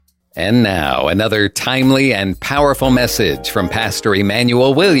And now, another timely and powerful message from Pastor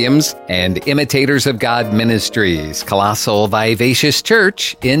Emmanuel Williams and Imitators of God Ministries, Colossal Vivacious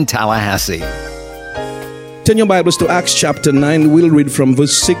Church in Tallahassee. Turn your Bibles to Acts chapter 9. We'll read from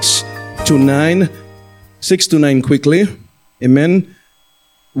verse 6 to 9. 6 to 9 quickly. Amen.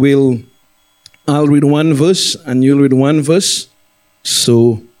 I'll read one verse and you'll read one verse.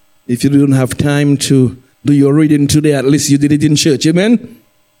 So if you don't have time to do your reading today, at least you did it in church. Amen.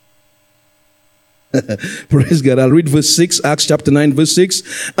 Praise God. I'll read verse 6, Acts chapter 9, verse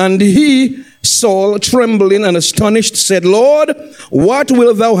 6. And he, Saul, trembling and astonished, said, Lord, what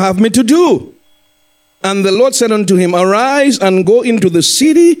wilt thou have me to do? And the Lord said unto him, Arise and go into the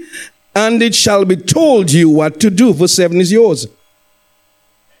city, and it shall be told you what to do. Verse 7 is yours.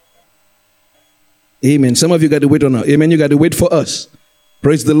 Amen. Some of you got to wait on us. Amen. You got to wait for us.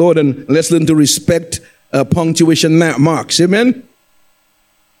 Praise the Lord, and let's learn to respect punctuation marks. Amen.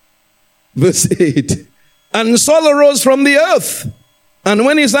 Verse 8. And Saul arose from the earth, and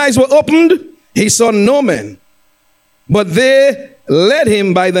when his eyes were opened, he saw no man. But they led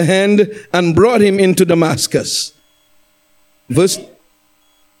him by the hand and brought him into Damascus.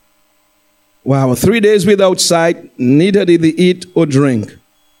 Wow, 3 days without sight, neither did he eat or drink.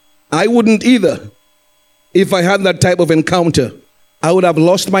 I wouldn't either. If I had that type of encounter, I would have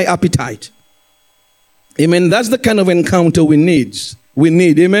lost my appetite. Amen. That's the kind of encounter we need.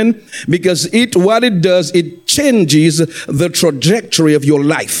 Amen. Because what it does, it changes the trajectory of your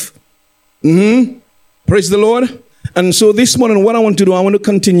life. Praise the Lord. And so this morning, what I want to do, I want to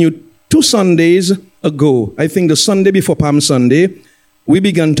continue 2 Sundays ago. I think the Sunday before Palm Sunday, we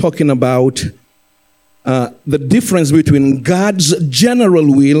began talking about the difference between God's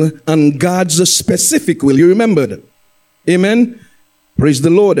general will and God's specific will. You remembered? Amen. Praise the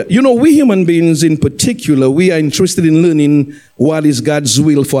Lord. You know, we human beings in particular, we are interested in learning what is God's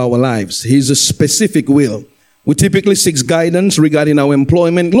will for our lives. His specific will. We typically seek guidance regarding our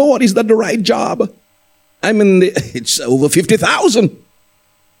employment. Lord, is that the right job? I mean, it's over 50,000.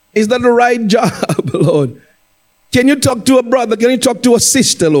 Is that the right job, Lord? Can you talk to a brother? Can you talk to a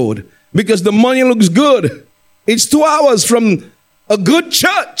sister, Lord? Because the money looks good. It's 2 hours from a good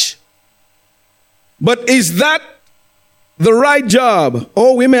church. But is that the right job?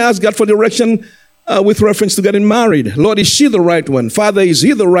 Or we may ask God for direction with reference to getting married. Lord, is she the right one? Father, is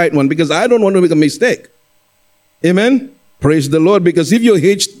he the right one? Because I don't want to make a mistake. Amen? Praise the Lord. Because if you're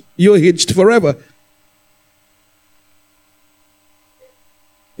hitched forever.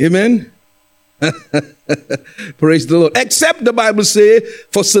 Amen? Praise the Lord. Except the Bible say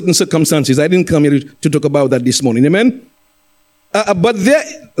for certain circumstances. I didn't come here to talk about that this morning. Amen? But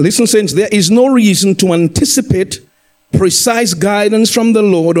listen, saints, there is no reason to anticipate precise guidance from the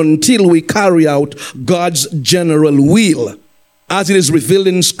Lord until we carry out God's general will as it is revealed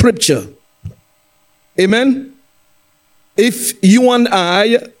in Scripture. Amen? If you and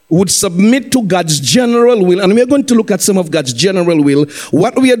I would submit to God's general will, and we are going to look at some of God's general will,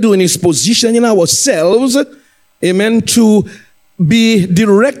 what we are doing is positioning ourselves, amen, to be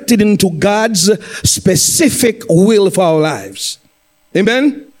directed into God's specific will for our lives.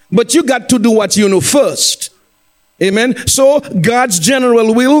 Amen? But you got to do what you know first. Amen. So God's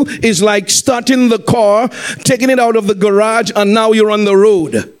general will is like starting the car, taking it out of the garage, and now you're on the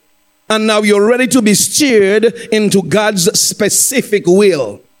road. And now you're ready to be steered into God's specific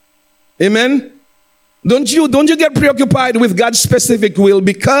will. Amen. Don't you get preoccupied with God's specific will,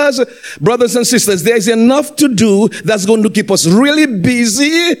 because, brothers and sisters, there's enough to do that's going to keep us really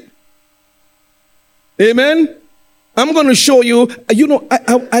busy. Amen. I'm going to show you,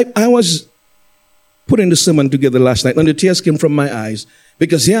 I was putting the sermon together last night, and the tears came from my eyes,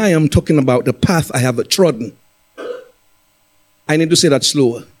 because here I am talking about the path I have trodden. I need to say that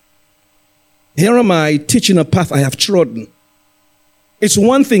slower. Here am I teaching a path I have trodden. It's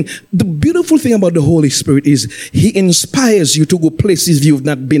one thing. The beautiful thing about the Holy Spirit is he inspires you to go places you've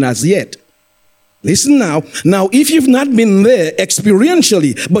not been as yet. Listen now. Now, if you've not been there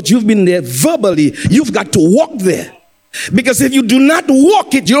experientially, but you've been there verbally, you've got to walk there. Because if you do not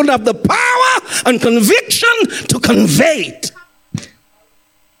walk it, you don't have the power and conviction to convey it.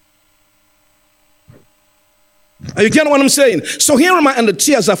 Are you getting what I'm saying? So here am I, and the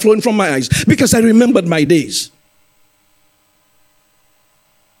tears are flowing from my eyes because I remembered my days.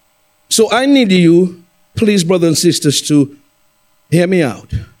 So I need you, please, brothers and sisters, to hear me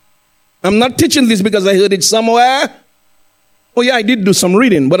out. I'm not teaching this because I heard it somewhere. Oh yeah, I did do some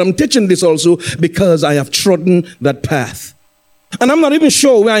reading, but I'm teaching this also because I have trodden that path. And I'm not even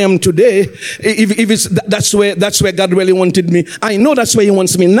sure where I am today, if it's that's where God really wanted me. I know that's where he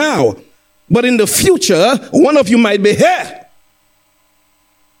wants me now. But in the future, one of you might be here.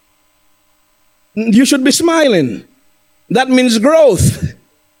 You should be smiling. That means growth.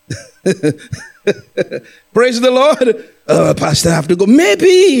 Praise the Lord. Oh, Pastor, I have to go.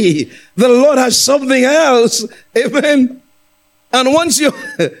 Maybe the Lord has something else. Amen. And once you,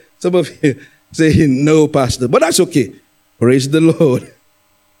 some of you say, no, Pastor, but that's okay. Praise the Lord.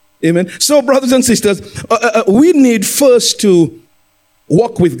 Amen. So, brothers and sisters, we need first to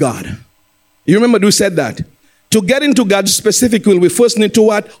walk with God. You remember we said that? To get into God's specific will, we first need to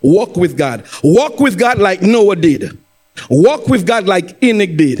what? Walk with God. Walk with God like Noah did. Walk with God like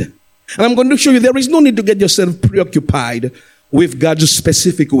Enoch did. And I'm going to show you there is no need to get yourself preoccupied with God's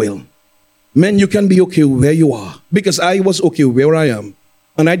specific will. Man, you can be okay where you are. Because I was okay where I am.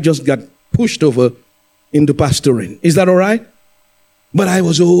 And I just got pushed over into pastoring. Is that all right? But I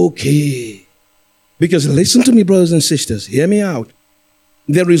was okay. Because listen to me, brothers and sisters. Hear me out.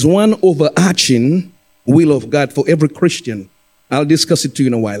 There is one overarching will of God for every Christian. I'll discuss it to you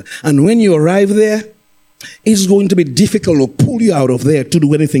in a while. And when you arrive there, it's going to be difficult to pull you out of there to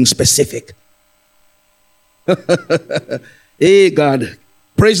do anything specific. Hey, God.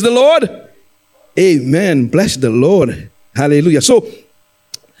 Praise the Lord. Amen. Bless the Lord. Hallelujah. So,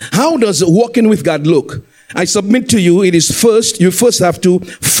 how does walking with God look? I submit to you, it is you first have to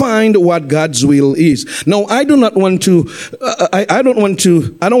find what God's will is. Now, I don't want you to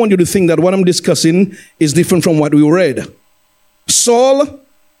think that what I'm discussing is different from what we read. Saul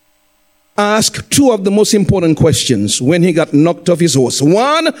asked two of the most important questions when he got knocked off his horse.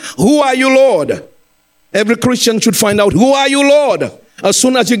 One, who are you, Lord? Every Christian should find out, who are you, Lord? As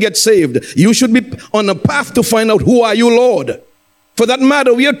soon as you get saved, you should be on a path to find out, who are you, Lord? For that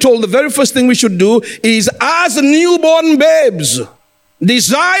matter, we are told the very first thing we should do is, as newborn babes,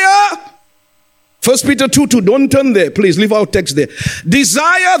 desire, 1 Peter 2:2, don't turn there, please, leave our text there.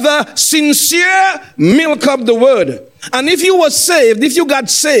 Desire the sincere milk of the word. And if you were saved, if you got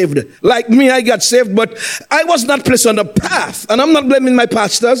saved, like me, I got saved, but I was not placed on the path. And I'm not blaming my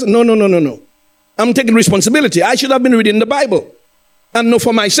pastors. No. I'm taking responsibility. I should have been reading the Bible. And know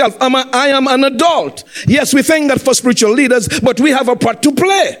for myself, I am an adult. Yes, we thank God for spiritual leaders, but we have a part to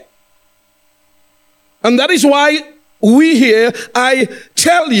play. And that is why we here, I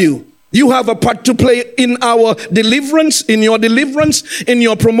tell you, you have a part to play in our deliverance, in your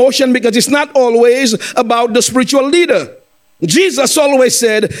promotion, because it's not always about the spiritual leader. Jesus always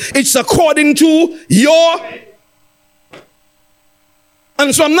said, it's according to your...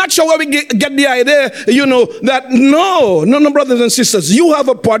 And so I'm not sure where we get the idea, that no, brothers and sisters, you have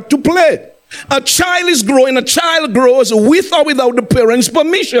a part to play. A child is growing, a child grows with or without the parents'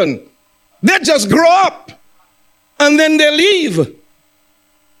 permission. They just grow up and then they leave.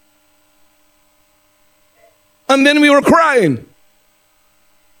 And then we were crying.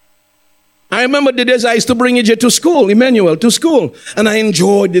 I remember the days I used to bring EJ to school, Emmanuel, to school. And I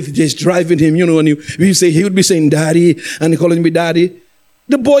enjoyed just driving him, and he would be saying, Daddy, and he calling me Daddy.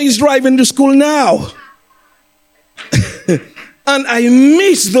 The boy is driving to school now. And I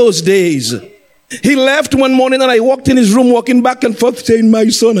miss those days. He left one morning and I walked in his room, walking back and forth, saying, my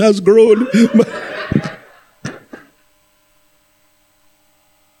son has grown.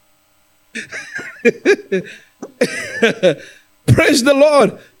 Praise the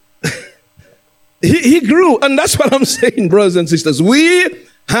Lord. He grew. And that's what I'm saying, brothers and sisters. We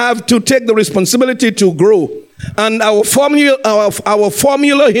have to take the responsibility to grow. And our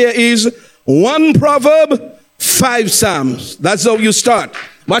formula here is 1 proverb, 5 psalms. That's how you start.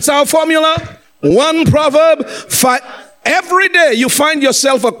 What's our formula? 1 proverb, 5. Every day you find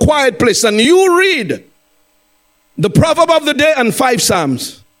yourself a quiet place and you read the proverb of the day and 5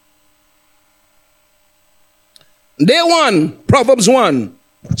 psalms. Day 1, Proverbs 1,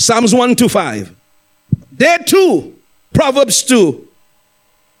 Psalms 1 to 5. Day 2, Proverbs 2.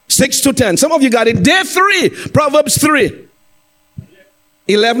 6 to 10. Some of you got it. Day 3, Proverbs 3.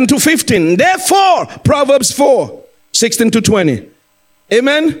 11 to 15. Day 4, Proverbs 4. 16 to 20.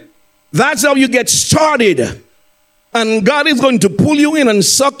 Amen? That's how you get started. And God is going to pull you in and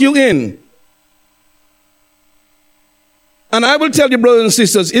suck you in. And I will tell you, brothers and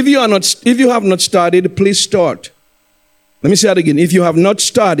sisters, if you have not started, please start. Let me say that again. If you have not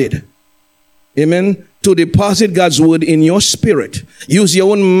started, amen, to deposit God's word in your spirit, use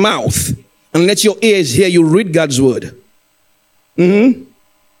your own mouth and let your ears hear you read God's word.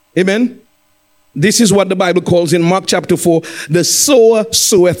 Amen. This is what the Bible calls in Mark chapter 4, the sower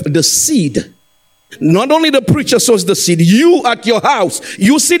soweth the seed. Not only the preacher sows the seed, you at your house,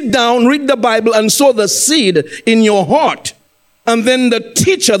 you sit down, read the Bible and sow the seed in your heart. And then the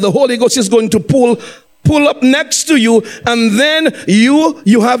teacher, the Holy Ghost, is going to pull up next to you, and then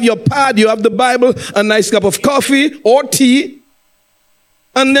you have your pad, you have the Bible, a nice cup of coffee or tea,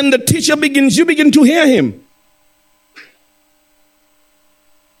 And then the teacher begins, you begin to hear him.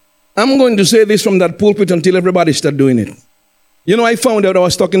 I'm going to say this from that pulpit until everybody starts doing it. You know, I found out I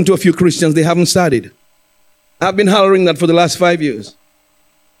was talking to a few Christians, they haven't started. I've been hollering that for the last 5 years.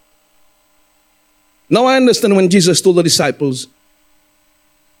 Now I understand when Jesus told the disciples,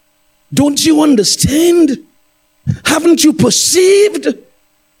 don't you understand? Haven't you perceived?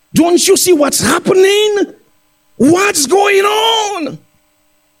 Don't you see what's happening? What's going on?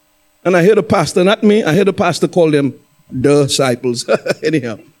 And I heard a pastor, not me, I heard a pastor call them the disciples.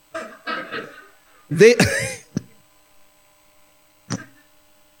 Anyhow. They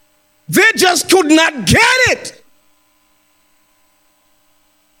just could not get it.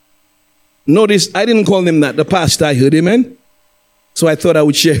 Notice, I didn't call them that. The pastor, I heard, amen? So I thought I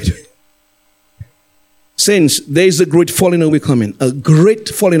would share it. Saints, there is a great falling away coming. A great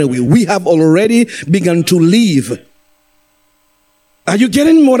falling away. We have already begun to leave. Are you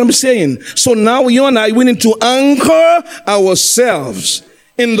getting what I'm saying? So now you and I, we need to anchor ourselves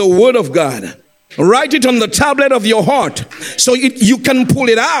in the Word of God. Write it on the tablet of your heart so you can pull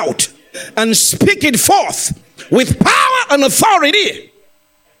it out and speak it forth with power and authority.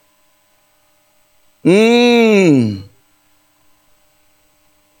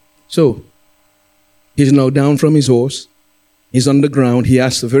 So, he's now down from his horse. He's on the ground. He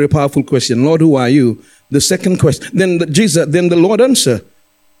asks a very powerful question. Lord, who are you? The second question. Then the Lord answered.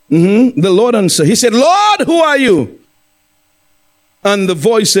 The Lord answered. He said, Lord, who are you? And the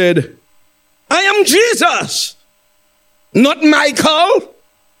voice said, I am Jesus. Not Michael.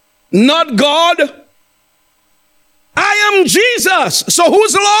 Not God. I am Jesus. So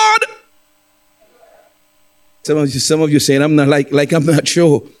who's Lord? Some of you saying, I'm not I'm not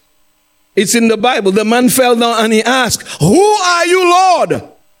sure. It's in the Bible. The man fell down and he asked, who are you, Lord?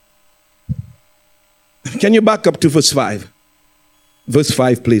 Can you back up to verse 5? Verse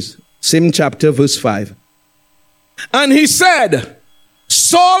 5, please. Same chapter, verse 5. And he said,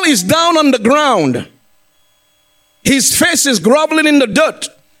 Saul is down on the ground. His face is groveling in the dirt.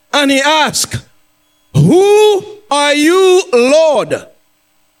 And he asked, who are you, Lord?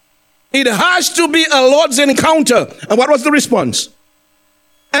 It has to be a Lord's encounter. And what was the response?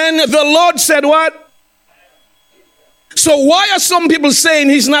 And the Lord said what? So why are some people saying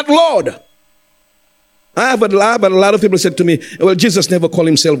he's not Lord? I have a lot of people said to me, well, Jesus never called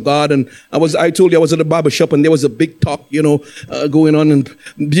himself God. And I told you I was at a barber shop and there was a big talk, going on. And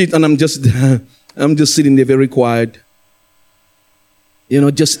I'm just sitting there very quiet.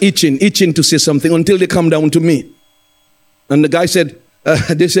 Just itching to say something until they come down to me. And the guy said,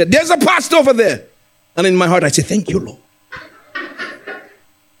 they said, there's a pastor over there. And in my heart, I said, thank you, Lord.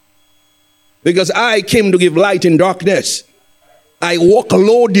 Because I came to give light in darkness. I walk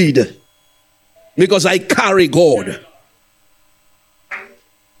loaded because I carry God.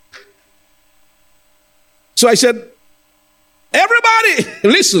 So I said, everybody,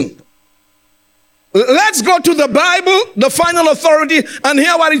 listen. Let's go to the Bible, the final authority, and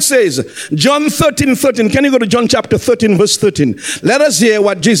hear what it says. John 13:13. Can you go to John chapter 13, verse 13? Let us hear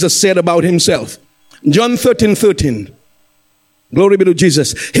what Jesus said about himself. John 13:13. Glory be to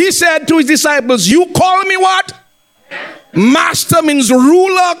Jesus. He said to his disciples, you call me what? Master means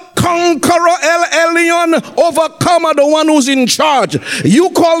ruler, conqueror, El Elyon, overcomer, the one who's in charge. You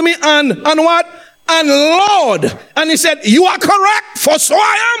call me and what? And Lord. And he said, you are correct, for so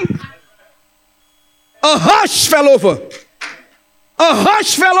I am. A hush fell over. A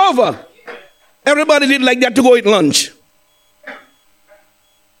hush fell over. Everybody did like that to go eat lunch.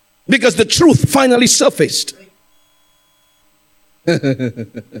 Because the truth finally surfaced.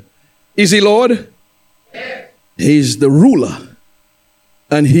 Is he Lord? He's the ruler.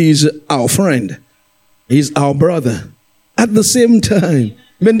 And he's our friend. He's our brother. At the same time.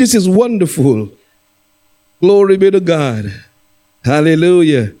 Man, this is wonderful. Glory be to God.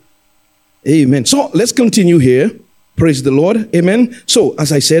 Hallelujah. Amen. So let's continue here. Praise the Lord. Amen. So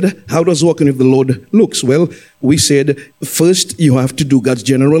as I said, how does walking with the Lord looks? Well, we said first you have to do God's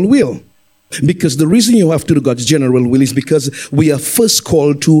general will. Because the reason you have to do God's general will is because we are first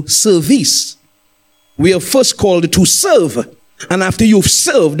called to service. We are first called to serve. And after you've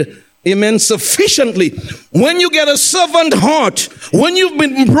served, amen, sufficiently, when you get a servant heart, when you've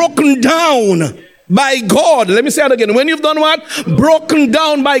been broken down by God. Let me say it again. When you've done what? Broken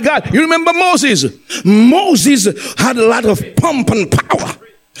down by God. You remember Moses? Moses had a lot of pomp and power.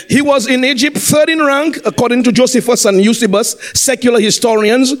 He was in Egypt, third in rank, according to Josephus and Eusebius, secular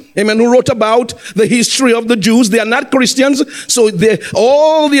historians, amen, who wrote about the history of the Jews. They are not Christians, so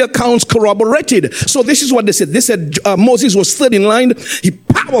all the accounts corroborated. So this is what they said. They said Moses was third in line. He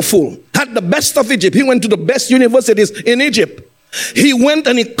powerful, had the best of Egypt. He went to the best universities in Egypt. He went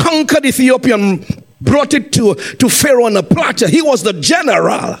and he conquered Ethiopia and brought it to Pharaoh on a platter. He was the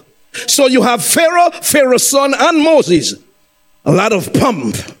general. So you have Pharaoh, Pharaoh's son, and Moses. A lot of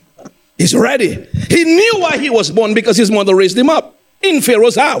pomp. He's ready. He knew why he was born, because his mother raised him up in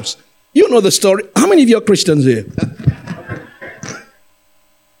Pharaoh's house. You know the story. How many of you are Christians here?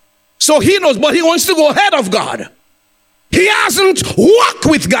 So he knows, but he wants to go ahead of God. He hasn't walked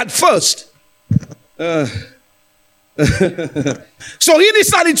with God first. So he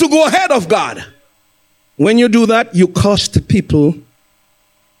decided to go ahead of God. When you do that, you cost people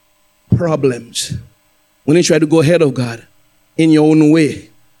problems. When you try to go ahead of God in your own way,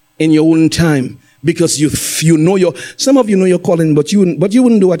 in your own time, because you know some of you know your calling, but you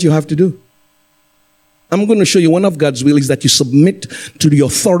wouldn't do what you have to do. I'm going to show you one of God's will is that you submit to the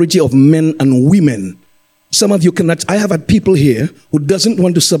authority of men and women. Some of you cannot. I have had people here who doesn't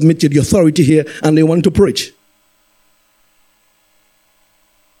want to submit to the authority here, and they want to preach.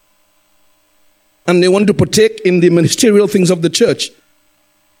 And they want to partake in the ministerial things of the church.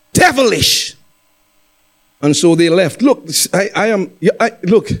 Devilish. And so they left. Look,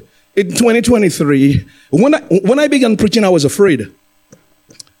 look, in 2023, when I began preaching, I was afraid.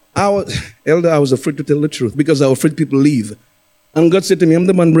 I was afraid to tell the truth because I was afraid people leave. And God said to me, I'm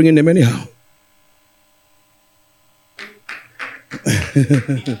the man bringing them anyhow.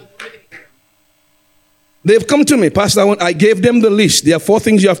 They've come to me, Pastor. I gave them the list. There are 4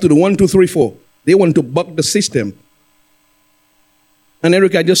 things you have to do. 1, 2, 3, 4. They want to buck the system. And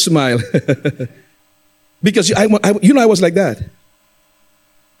Eric, I just smile. Because I was like that.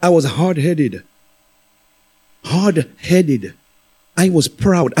 I was hard-headed. Hard-headed. I was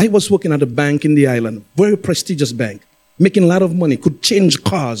proud. I was working at a bank in the island, very prestigious bank, making a lot of money, could change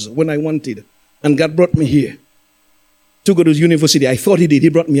cars when I wanted. And God brought me here to go to university. I thought he did. He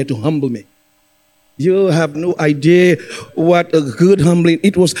brought me here to humble me. You have no idea what a good humbling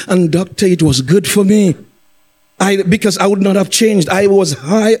it was. And doctor, it was good for me. Because I would not have changed. I was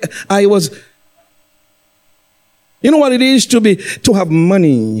high. You know what it is to have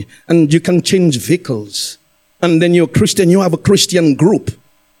money and you can change vehicles. And then you're a Christian, you have a Christian group.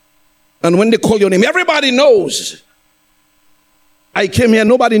 And when they call your name, everybody knows. I came here,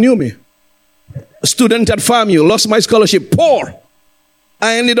 nobody knew me. A student at FAMU, lost my scholarship, poor.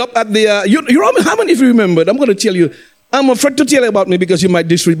 I ended up at the, you know how many of you remembered? I'm going to tell you. I'm afraid to tell you about me because you might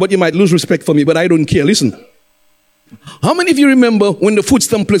but you might lose respect for me, but I don't care. Listen. How many of you remember when the food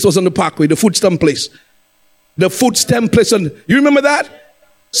stamp place was on the Parkway, the food stamp place? The food stamp place you remember that?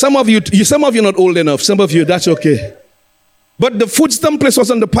 Some of you are not old enough. Some of you, that's okay. But the food stamp place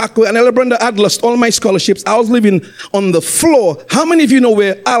was on the Parkway, and Elder Brenda had lost all my scholarships. I was living on the floor. How many of you know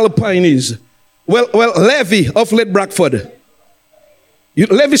where Alpine is? Well, Levy of Lake Bradford.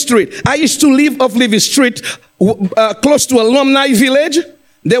 Levy Street. I used to live off Levy Street, close to Alumni Village.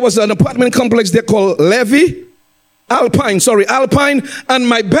 There was an apartment complex there called Alpine, and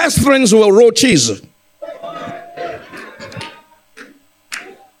my best friends were Roaches.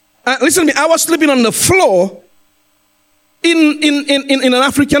 Listen to me, I was sleeping on the floor in an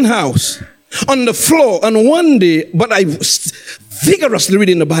African house. On the floor, and one day, but I was vigorously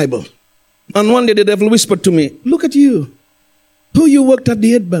reading the Bible. And one day the devil whispered to me, look at you. Who you worked at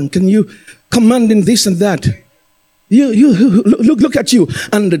the Ed Bank and you commanding this and that. You look at you.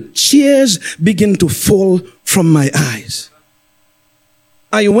 And the tears begin to fall from my eyes.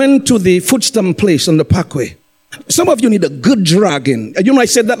 I went to the food stamp place on the Parkway. Some of you need a good dragging. You know, I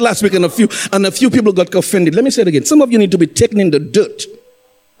said that last week and a few people got offended. Let me say it again. Some of you need to be taken in the dirt.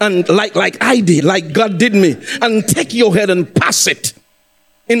 And like I did, like God did me. And take your head and pass it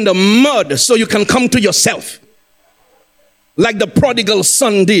in the mud so you can come to yourself. Like the prodigal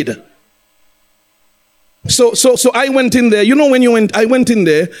son did. So I went in there. You know I went in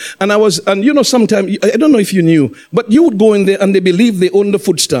there and you know sometimes, I don't know if you knew, but you would go in there and they believe they own the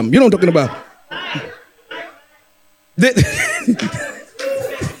food stamp. You know what I'm talking about?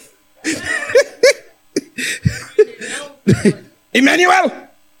 Emmanuel,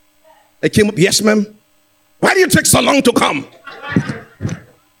 I came up. Yes, ma'am. Why do you take so long to come?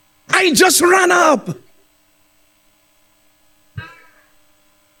 I just ran up.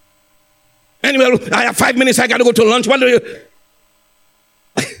 Anyway, I have 5 minutes. I got to go to lunch. What do you?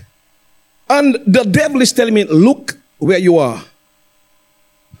 And the devil is telling me, look where you are.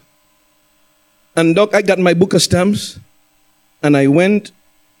 And Doc, I got my book of stamps, and I went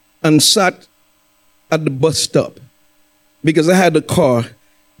and sat at the bus stop because I had a car.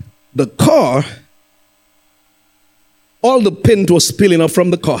 The car, all the paint was spilling up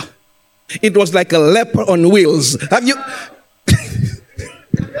from the car. It was like a leper on wheels. Have you?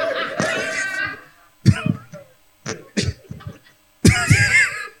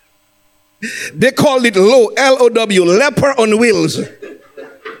 they called it LOW, L-O-W, leper on wheels.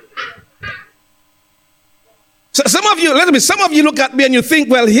 So some of you look at me and you think,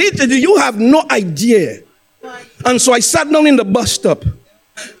 well, you have no idea. And so I sat down in the bus stop,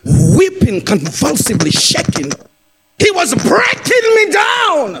 weeping, convulsively shaking. He was breaking me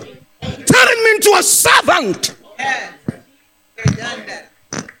down, turning me into a servant. Yes. You've done that.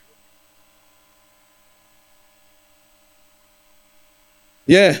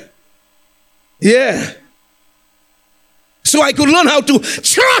 Yeah. So I could learn how to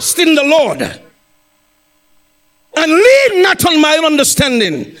trust in the Lord and lean not on my own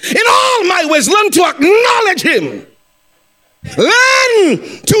understanding. In all my ways, learn to acknowledge Him. Learn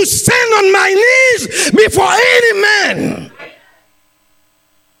to stand on my knees before any man.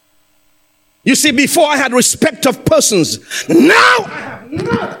 You see, before I had respect of persons.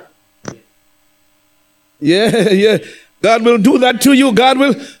 Now, yeah. God will do that to you. God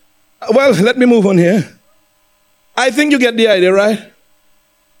will. Well, let me move on here. I think you get the idea, right?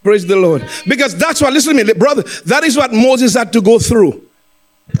 Praise the Lord. Because that's what, listen to me, brother, that is what Moses had to go through.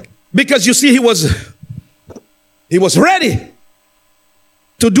 Because you see, he was ready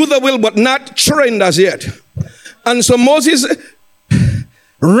to do the will, but not trained as yet. And so Moses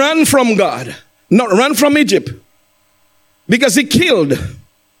ran from God, not ran from Egypt, because he killed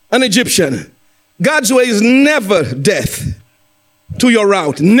an Egyptian. God's way is never death to your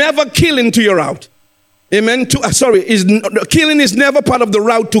route, never killing to your route. Amen. Killing is never part of the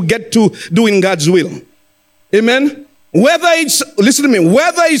route to get to doing God's will. Amen. Whether it's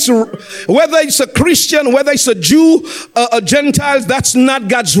a Christian, whether it's a Jew, a Gentile, that's not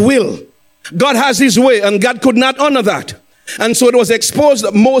God's will. God has His way, and God could not honor that. And so it was exposed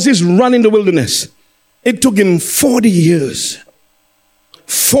that Moses ran in the wilderness. It took him 40 years.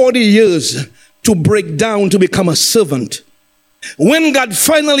 40 years to break down to become a servant. When God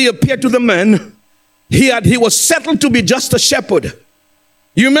finally appeared to the man, he was settled to be just a shepherd.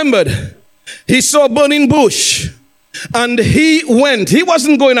 You remembered? He saw a burning bush and he went. He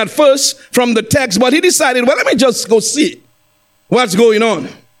wasn't going at first from the text, but he decided, well, let me just go see what's going on.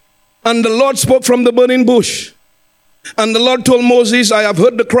 And the Lord spoke from the burning bush. And the Lord told Moses, I have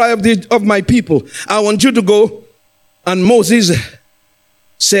heard the cry of my people. I want you to go. And Moses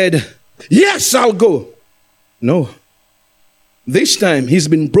said, yes, I'll go. No. This time he's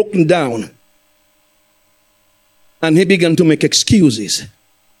been broken down. And he began to make excuses.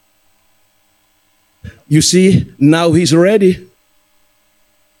 You see, now he's ready.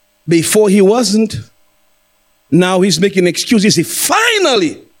 Before he wasn't. Now he's making excuses. He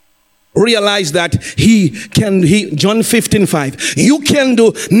finally realized that John 15:5, you can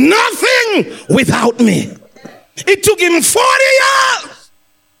do nothing without me. It took him 40 years.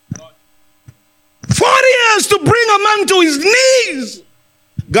 40 years to bring a man to his knees.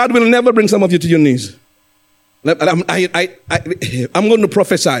 God will never bring some of you to your knees. I'm going to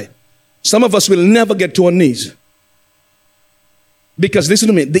prophesy. Some of us will never get to our knees. Because listen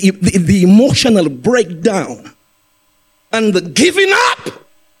to me, the emotional breakdown and the giving up,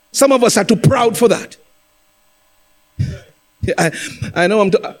 some of us are too proud for that. I know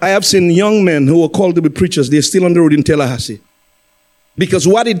I have seen young men who are called to be preachers. They're still on the road in Tallahassee. Because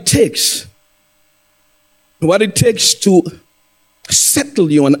what it takes to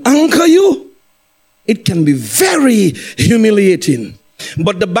settle you and anchor you, it can be very humiliating.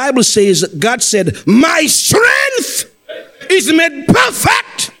 But the Bible says, God said, my strength is made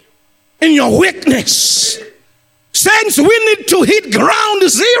perfect in your weakness. Saints, we need to hit ground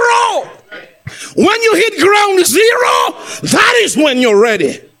zero. When you hit ground zero, that is when you're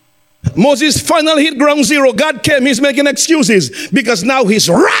ready. Moses finally hit ground zero. God came, he's making excuses because now he's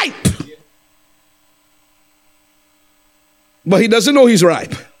ripe. But he doesn't know he's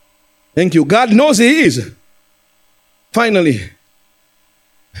ripe. Thank you. God knows he is. Finally,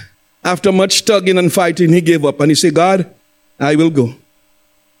 after much tugging and fighting, he gave up and he said, God, I will go.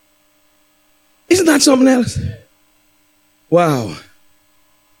 Isn't that something else? Wow.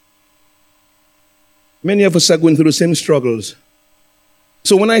 Many of us are going through the same struggles.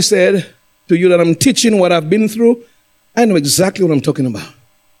 So when I said to you that I'm teaching what I've been through, I know exactly what I'm talking about.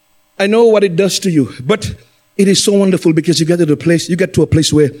 I know what it does to you. But it is so wonderful because you get to a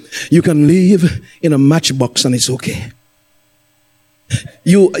place where you can live in a matchbox and it's okay.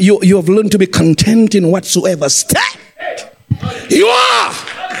 You have learned to be content in whatsoever state you are.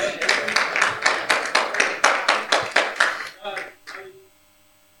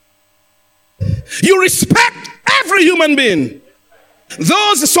 You respect every human being.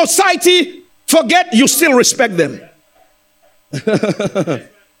 Those society forget, you still respect them.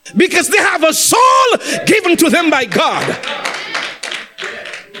 Because they have a soul given to them by God.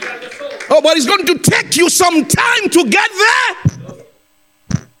 Oh, but it's going to take you some time to get there.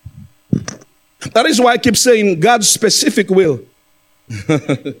 That is why I keep saying God's specific will.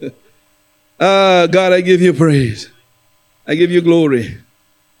 God, I give you praise. I give you glory.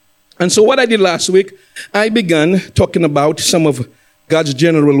 And so what I did last week, I began talking about some of God's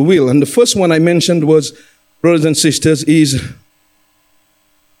general will. And the first one I mentioned was, brothers and sisters, is,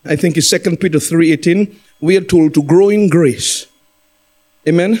 I think it's 2 Peter 3:18. We are told to grow in grace.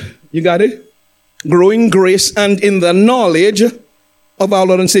 Amen? You got it? Grow in grace and in the knowledge of our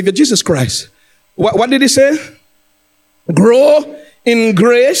Lord and Savior Jesus Christ. What did he say? Grow in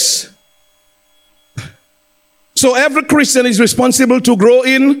grace. So every Christian is responsible to grow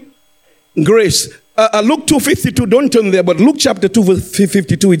in grace. Luke 2:52, don't turn there, but Luke chapter 2 verse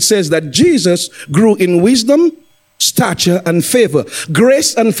 52, it says that Jesus grew in wisdom, stature, and favor.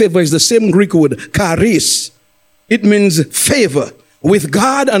 Grace and favor is the same Greek word, charis. It means favor with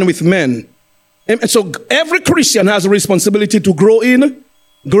God and with men. And so every Christian has a responsibility to grow in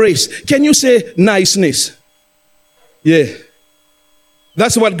grace. Can you say niceness? Yeah.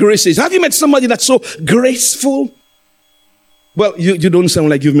 That's what grace is. Have you met somebody that's so graceful? Well, you don't sound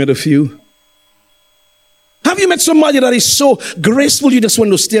like you've met a few. Have you met somebody that is so graceful you just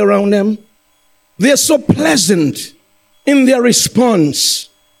want to stay around them? They're so pleasant in their response.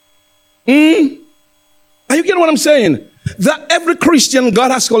 Are you getting what I'm saying? That every Christian,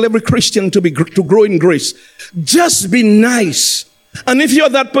 God has called every Christian to grow in grace. Just be nice. And if you're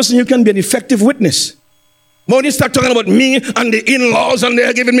that person, you can be an effective witness. But when you start talking about me and the in-laws and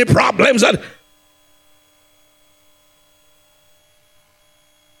they're giving me problems, and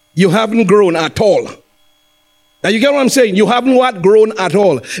you haven't grown at all. Now you get what I'm saying? You haven't grown at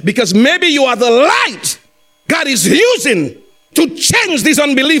all. Because maybe you are the light God is using to change these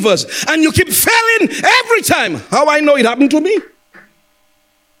unbelievers. And you keep failing every time. How I know it happened to me?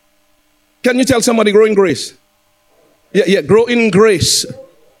 Can you tell somebody grow in grace? Yeah, grow in grace.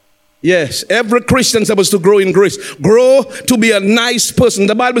 Yes, every Christian is supposed to grow in grace. Grow to be a nice person.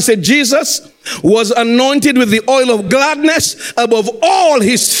 The Bible said Jesus was anointed with the oil of gladness above all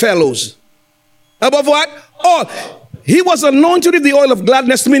his fellows. Above what? All. He was anointed with the oil of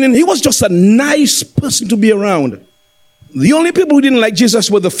gladness, meaning he was just a nice person to be around. The only people who didn't like Jesus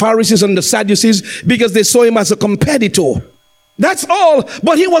were the Pharisees and the Sadducees because they saw him as a competitor. That's all.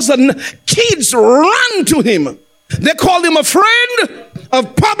 But he was kids ran to him. They called him a friend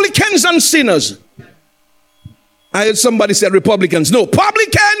of publicans and sinners. I heard somebody say Republicans. No,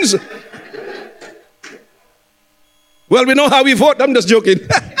 publicans. Well, we know how we vote. I'm just joking.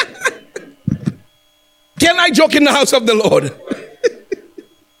 Can I joke in the house of the Lord?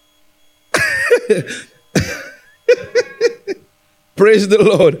 Praise the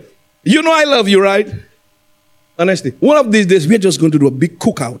Lord. You know I love you, right? Honestly. One of these days, we're just going to do a big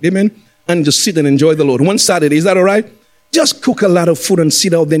cookout. Amen? And just sit and enjoy the Lord. One Saturday, is that all right? Just cook a lot of food and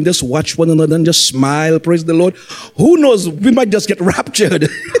sit out there and just watch one another and just smile. Praise the Lord. Who knows? We might just get raptured.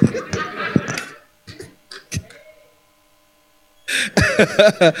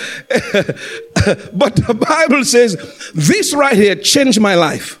 But the Bible says, this right here changed my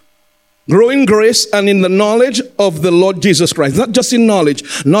life. Grow in grace and in the knowledge of the Lord Jesus Christ. Not just in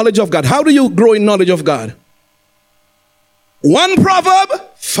knowledge, knowledge of God. How do you grow in knowledge of God? One proverb,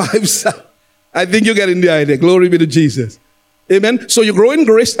 5 Psalms. I think you're getting the idea. Glory be to Jesus. Amen. So you grow in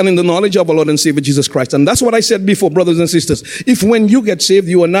grace and in the knowledge of our Lord and Savior Jesus Christ. And that's what I said before, brothers and sisters. If when you get saved,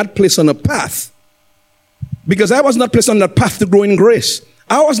 you are not placed on a path. Because I was not placed on that path to grow in grace.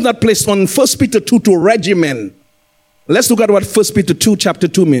 I was not placed on 1 Peter 2 to regimen. Let's look at what 1 Peter 2 chapter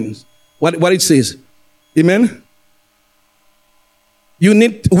 2 means. What it says. Amen.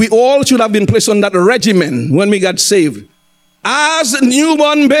 We all should have been placed on that regimen when we got saved. As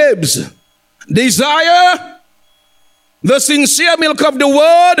newborn babes, desire the sincere milk of the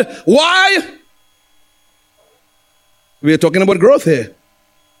word. Why? We are talking about growth here.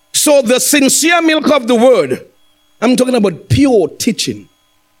 So the sincere milk of the word, I'm talking about pure teaching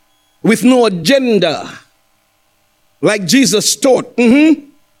with no agenda, like Jesus taught.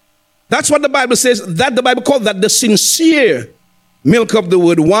 That's what the Bible says. That the Bible called that the sincere milk of the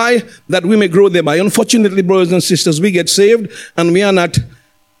word. Why? That we may grow thereby. Unfortunately, brothers and sisters, we get saved and we are not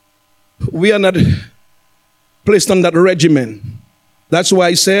placed on that regimen. That's why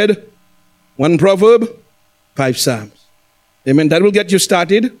I said 1 proverb, 5 Psalms. Amen. That will get you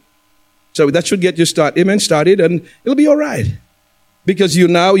started. So that should get you started. Amen. Started, and it'll be all right. Because you're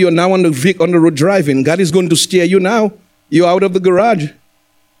now on the road driving. God is going to steer you now. You're out of the garage.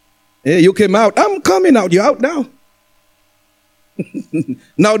 Yeah, you came out. I'm coming out. You're out now.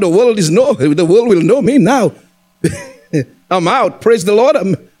 Now the world will know me now. I'm out. Praise the Lord.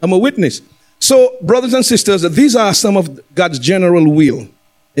 I'm a witness. So, brothers and sisters, these are some of God's general will.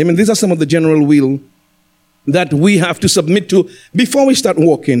 Amen. These are some of the general will that we have to submit to before we start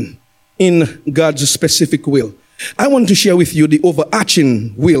walking in God's specific will. I want to share with you the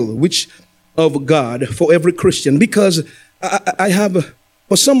overarching will which of God for every Christian, because I have,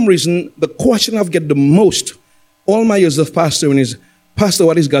 for some reason, the question I've get the most all my years of pastoring is, Pastor,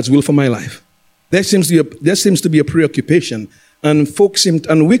 what is God's will for my life? There seems to be a preoccupation, and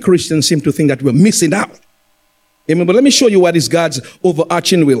we Christians seem to think that we're missing out. Amen. But let me show you what is God's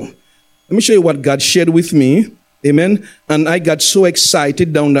overarching will. Let me show you what God shared with me. Amen. And I got so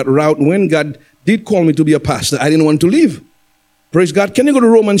excited down that route when God did call me to be a pastor. I didn't want to leave. Praise God. Can you go to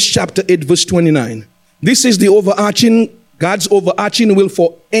Romans chapter 8, verse 29? This is God's overarching will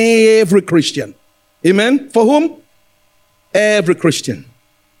for every Christian. Amen. For whom? Every Christian.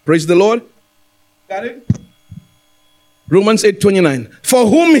 Praise the Lord. Got it? Romans 8:29. For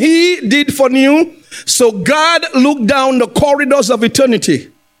whom he did foreknew, so God looked down the corridors of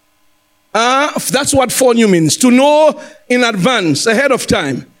eternity. That's what foreknew means. To know in advance, ahead of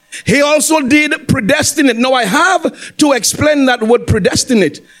time. He also did predestinate. Now I have to explain that word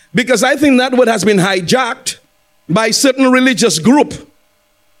predestinate, because I think that word has been hijacked by certain religious group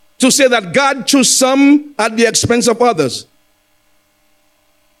to say that God chose some at the expense of others.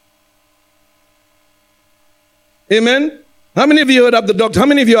 Amen. How many of you heard of how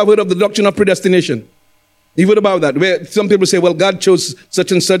many of you have heard of the doctrine of predestination? You've heard about that, where some people say, well, God chose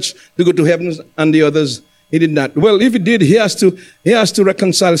such and such to go to heaven and the others he did not. Well, if he did, he has to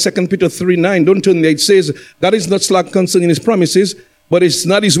reconcile 2 Peter 3:9. Don't turn there. It says, God is not slack concerning his promises, but it's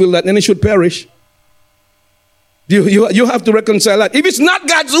not his will that any should perish. You have to reconcile that. If it's not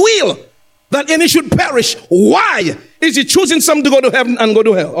God's will that any should perish, why is he choosing some to go to heaven and go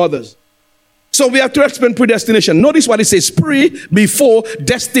to hell, others? So we have to explain predestination. Notice what it says, before,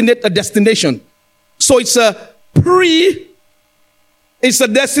 destinate, a destination. So it's a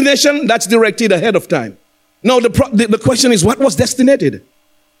destination that's directed ahead of time. Now the question is, what was destinated?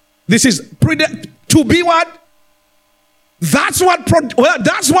 This is to be what? That's what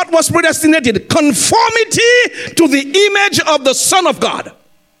was predestinated. Conformity to the image of the Son of God.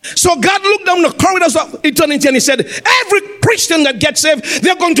 So God looked down the corridors of eternity and he said, every Christian that gets saved,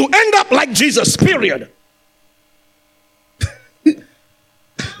 they're going to end up like Jesus, period.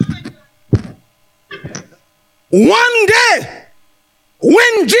 One day,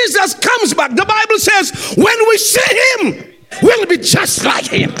 when Jesus comes back, the Bible says, when we see him, we'll be just like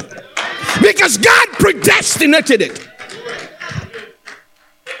him. Because God predestinated it.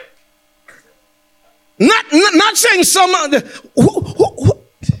 Not saying some...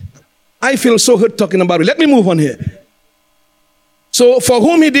 I feel so hurt talking about it. Let me move on here. So, for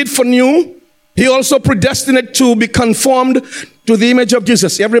whom he did foreknew, he also predestined to be conformed to the image of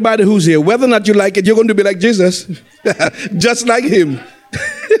Jesus. Everybody who's here, whether or not you like it, you're going to be like Jesus. Just like him.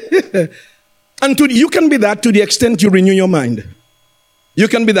 And you can be that to the extent you renew your mind. You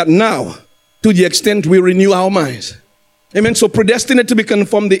can be that now to the extent we renew our minds. Amen. So predestined to be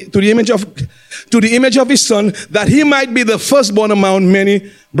conformed to the image of his Son, that he might be the firstborn among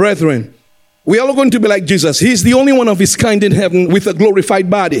many brethren. We are all going to be like Jesus. He's the only one of his kind in heaven with a glorified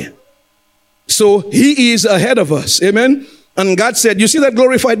body. So he is ahead of us. Amen. And God said, you see that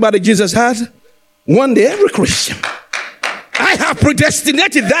glorified body Jesus has? One day every Christian. I have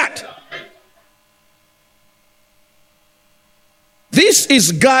predestinated that. This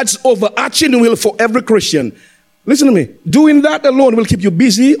is God's overarching will for every Christian. Listen to me. Doing that alone will keep you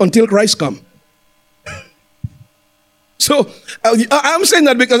busy until Christ comes. So I'm saying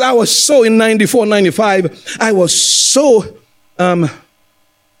that because I was so in 94, 95, I was so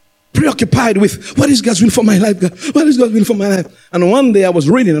preoccupied with what is God's will for my life, God? What is God's will for my life? And one day I was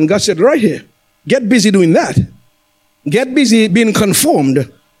reading and God said, right here, get busy doing that. Get busy being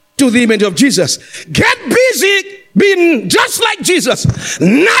conformed to the image of Jesus. Get busy being just like Jesus,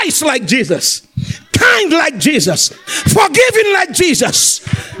 nice like Jesus, kind like Jesus, forgiving like Jesus,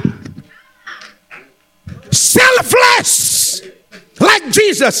 selfless like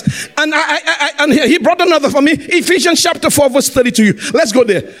Jesus. And he brought another for me. Ephesians chapter 4 verse 32. Let's go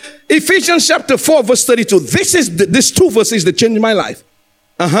there. Ephesians chapter 4 verse 32. These two verses that changed my life.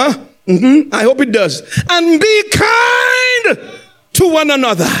 I hope it does. And be kind to one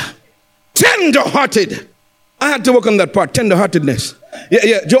another, tender-hearted. I had to work on that part, tender-heartedness.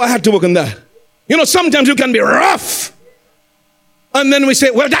 Yeah, Joe, I had to work on that. You know, sometimes you can be rough. And then we say,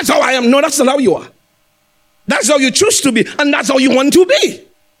 well, that's how I am. No, that's not how you are. That's how you choose to be. And that's how you want to be.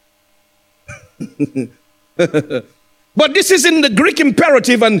 But this is in the Greek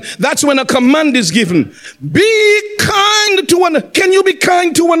imperative, and that's when a command is given. Be kind to one another. Can you be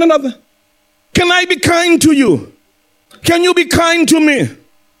kind to one another? Can I be kind to you? Can you be kind to me?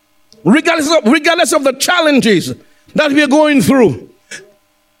 Regardless of the challenges that we are going through.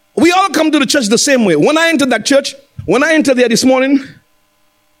 We all come to the church the same way. When I entered that church, when I entered there this morning,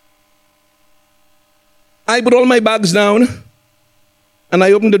 I put all my bags down and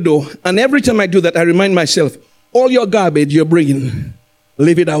I opened the door. And every time I do that, I remind myself, all your garbage you're bringing,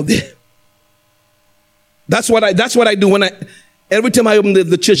 leave it out there. That's what I do when every time I open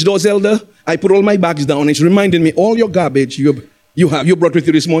the church doors, elder, I put all my bags down. It's reminding me, all your garbage you brought with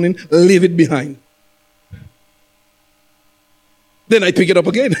you this morning, leave it behind. Then I pick it up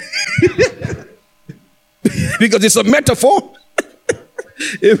again. Because it's a metaphor.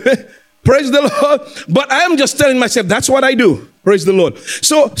 Praise the Lord. But I am just telling myself, that's what I do. Praise the Lord.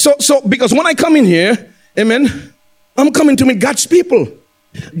 So, because when I come in here, amen, I'm coming to meet God's people.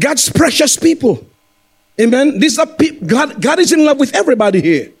 God's precious people. Amen. These are people. God is in love with everybody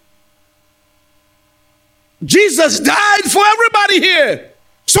here. Jesus died for everybody here.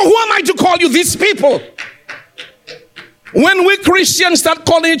 So who am I to call you these people? When we Christians start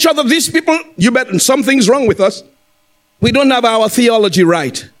calling each other these people, you bet something's wrong with us. We don't have our theology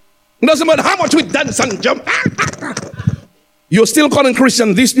right. It doesn't matter how much we dance and jump. You're still calling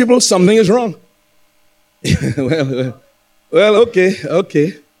Christians these people, something is wrong. well,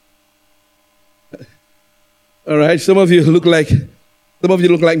 okay. All right, some of you look like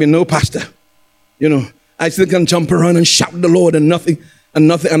me. No, pastor. You know, I still can jump around and shout the Lord and nothing,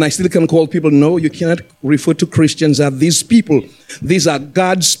 and I still can call people. No, you cannot refer to Christians as these people. These are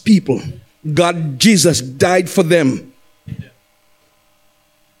God's people. Jesus died for them.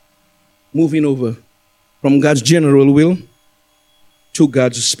 Moving over from God's general will to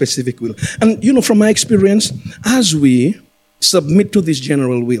God's specific will. And you know, from my experience, as we submit to this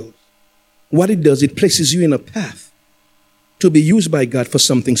general will, what it does, it places you in a path to be used by God for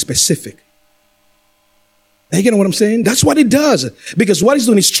something specific. You get what I'm saying? That's what it does. Because what it's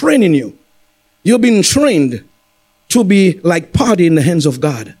doing is training you. You're being trained to be like pottery in the hands of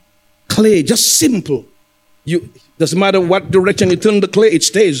God. Clay, just simple. Doesn't matter what direction you turn the clay, it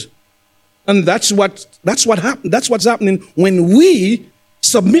stays. And that's what's happening when we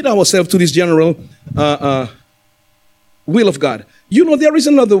submit ourselves to this general will of God. You know, there is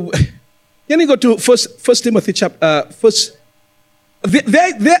another way. Can you go to First Timothy chapter first?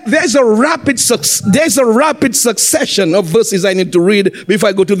 There's a rapid succession of verses I need to read before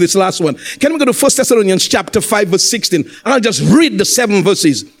I go to this last one. Can we go to 1 Thessalonians chapter 5 verse 16? And I'll just read the 7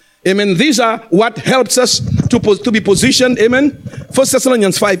 verses. Amen. These are what helps us to be positioned. Amen. 1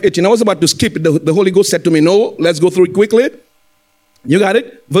 Thessalonians 5:18. I was about to skip it. The Holy Ghost said to me, no, let's go through it quickly. You got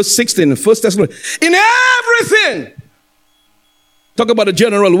it? Verse 16, 1 Thessalonians. In everything. Talk about the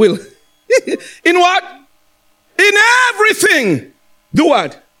general will. In what? In everything. Do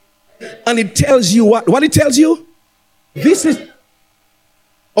what? And it tells you what? What it tells you? This is.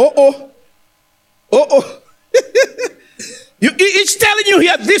 It's telling you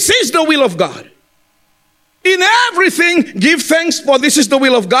here, this is the will of God. In everything, give thanks, for this is the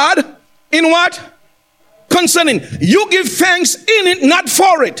will of God. In what? Concerning. You give thanks in it, not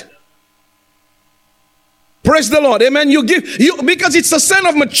for it. Praise the Lord. Amen. Because it's a sign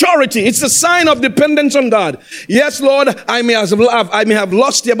of maturity. It's a sign of dependence on God. Yes, Lord, I may have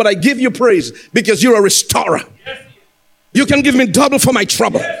lost here, but I give you praise because you're a restorer. You can give me double for my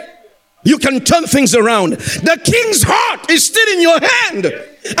trouble. You can turn things around. The king's heart is still in your hand,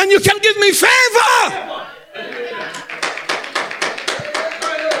 and you can give me favor.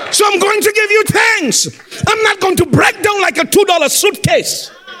 So I'm going to give you thanks. I'm not going to break down like a $2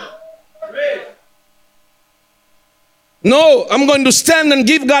 suitcase. No, I'm going to stand and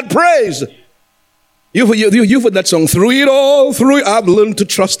give God praise. You've heard that song. Through it all, I've learned to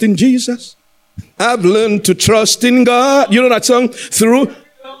trust in Jesus. I've learned to trust in God. You know that song? Through.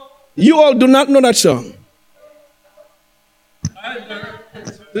 You all do not know that song.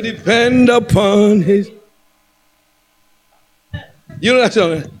 To depend upon His. You know that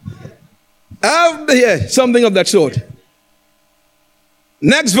song? Yeah, something of that sort.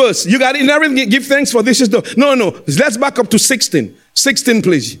 Next verse. You got it in everything. Give thanks, for this is the. No. Let's back up to 16. 16,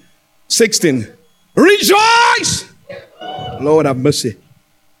 please. 16. Rejoice. Lord have mercy.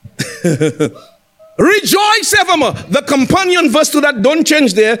 Rejoice evermore. The companion verse to that, don't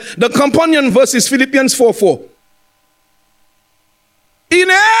change there. The companion verse is Philippians 4:4.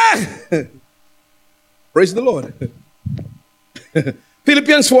 Praise the Lord.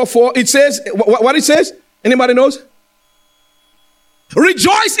 Philippians 4:4. It says, what it says? Anybody knows?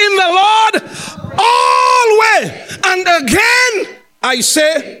 Rejoice in the Lord Always. And again, I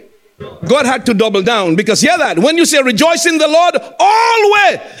say, God had to double down, because hear that. When you say rejoice in the Lord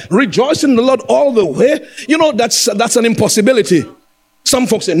always, rejoice in the Lord all the way. You know, that's an impossibility. Some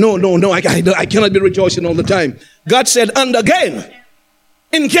folks say, no, I cannot be rejoicing all the time. God said, and again,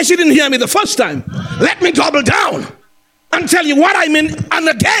 in case you didn't hear me the first time, let me double down and tell you what I mean. And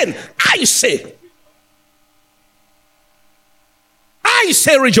again, I say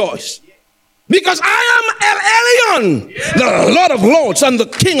rejoice. Because I am El Elyon, the Lord of Lords and the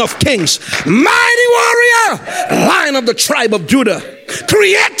King of Kings, mighty warrior, Lion of the tribe of Judah,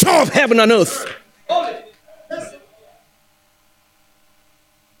 creator of heaven and earth.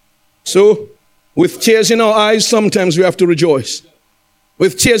 So, with tears in our eyes, sometimes we have to rejoice.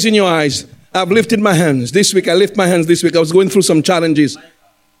 With tears in your eyes, I've lifted my hands. This week, I lift my hands this week. I was going through some challenges.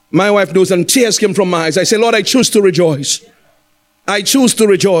 My wife knows, and tears came from my eyes. I say, Lord, I choose to rejoice. I choose to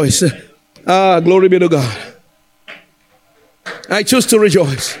rejoice. Glory be to God. I choose to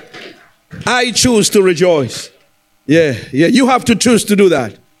rejoice. I choose to rejoice. Yeah, you have to choose to do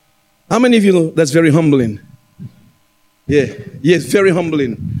that. How many of you know that's very humbling? Yeah, it's very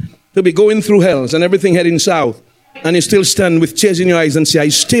humbling. To be going through hells and everything heading south, and you still stand with tears in your eyes and say, I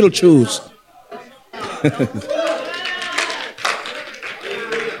still choose.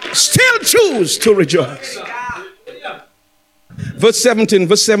 Still choose to rejoice. Verse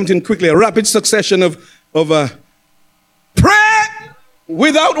 17, quickly, a rapid succession of pray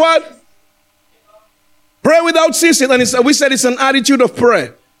without what? Pray without ceasing. And we said it's an attitude of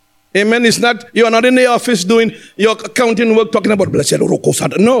prayer. Amen. It's not, you're not in the office doing your accounting work talking about blessed.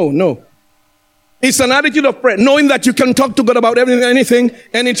 No. It's an attitude of prayer, knowing that you can talk to God about anything,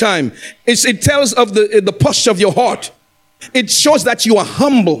 anytime. It tells of the posture of your heart. It shows that you are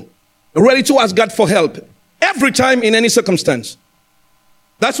humble, ready to ask God for help every time in any circumstance.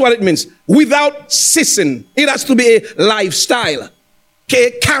 That's what it means. Without ceasing. It has to be a lifestyle,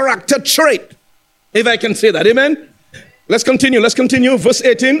 a character trait, if I can say that. Amen. Let's continue. Verse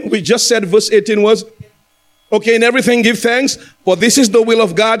 18. We just said verse 18 was, okay, in everything give thanks, for this is the will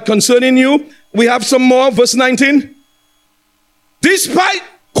of God concerning you. We have some more. Verse 19. Despite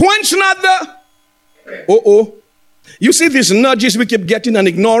quench not the... You see these nudges we keep getting and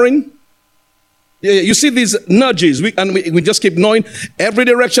ignoring? Yeah, you see these nudges, we just keep knowing every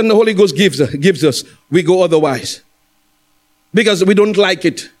direction the Holy Ghost gives us. We go otherwise. Because we don't like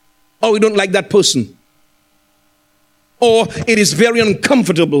it. Or we don't like that person. Or it is very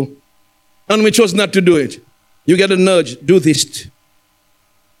uncomfortable and we chose not to do it. You get a nudge, do this.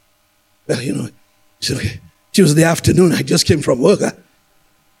 Well, it's okay. Tuesday afternoon, I just came from work.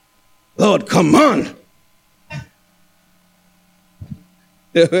 Lord, come on.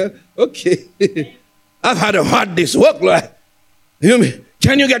 Okay. I've had a hard day's work, Lord.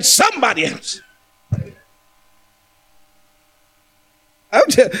 Can you get somebody else?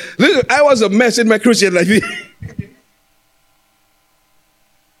 I was a mess in my Christian life.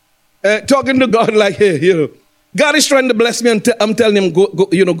 Talking to God like, hey, God is trying to bless me, and I'm telling him,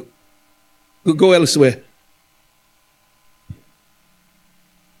 go elsewhere.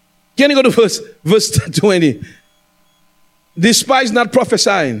 Can you go to verse 20? Despise not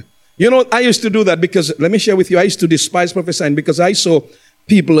prophesying. I used to do that because, let me share with you, I used to despise prophesying because I saw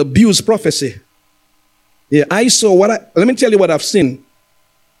people abuse prophecy. Yeah, let me tell you what I've seen.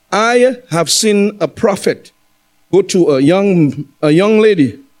 I have seen a prophet go to a young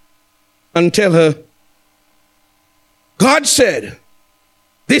lady and tell her, God said,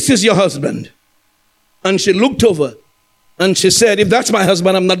 this is your husband. And she looked over and she said, if that's my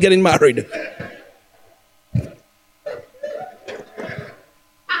husband, I'm not getting married.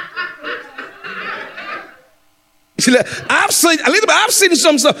 I've seen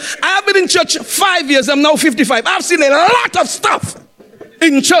some stuff. I've been in church 5 years. I'm now 55. I've seen a lot of stuff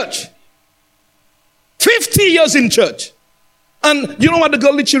in church. 50 years in church. And you know what? The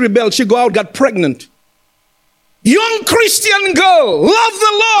girl literally rebelled. She go out, got pregnant. Young Christian girl, love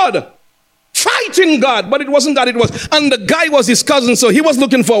the Lord, fighting God, but it wasn't God. And the guy was his cousin, so he was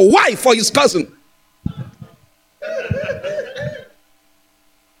looking for a wife for his cousin.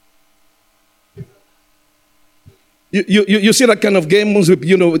 You see that kind of game moves with,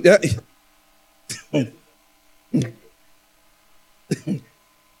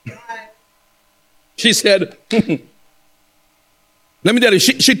 She said, let me tell you,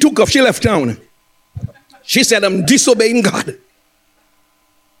 she took off, she left town. She said, I'm disobeying God.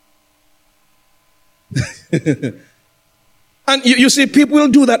 And you see, people will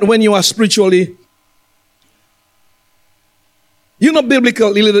do that when you are spiritually.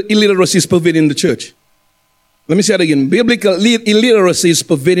 Biblical illiteracy is pervading the church. Let me say it again. Biblical illiteracy is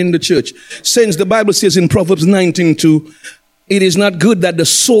pervading the church. Since the Bible says in Proverbs 19:2, it is not good that the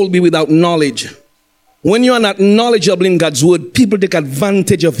soul be without knowledge. When you are not knowledgeable in God's word, people take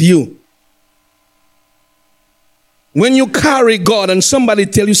advantage of you. When you carry God and somebody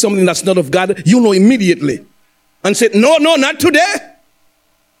tell you something that's not of God, you know immediately. And say, no, not today.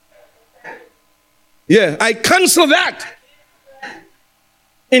 Yeah, I cancel that.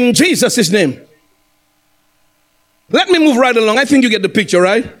 In Jesus' name. Let me move right along. I think you get the picture,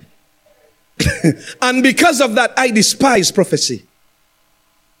 right? And because of that, I despise prophecy.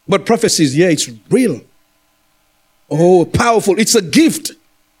 But prophecies, yeah, it's real. Oh, powerful. It's a gift.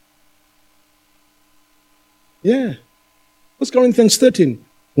 Yeah. 1 Corinthians 13.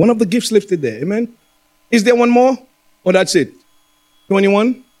 One of the gifts lifted there. Amen. Is there one more? Oh, that's it.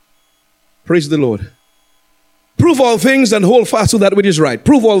 21. Praise the Lord. Prove all things and hold fast to that which is right.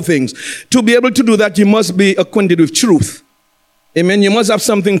 Prove all things. To be able to do that, you must be acquainted with truth. Amen. You must have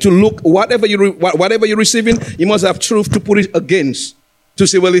something to look. Whatever you're receiving, you must have truth to put it against. To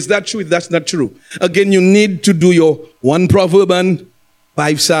say, well, is that true? That's not true. Again, you need to do your 1 proverb and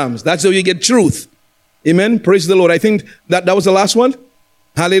 5 psalms. That's how you get truth. Amen. Praise the Lord. I think that was the last one.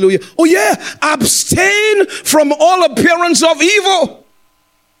 Hallelujah. Oh yeah. Abstain from all appearance of evil.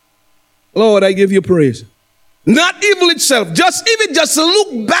 Lord, I give you praise. Not evil itself. Just if it just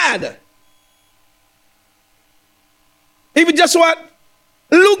look bad. If it just what?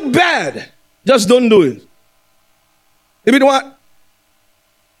 Look bad. Just don't do it. If it what?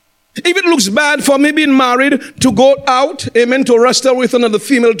 If it looks bad for me being married to go out, amen, to wrestle with another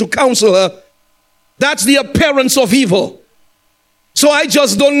female to counsel her, that's the appearance of evil. So I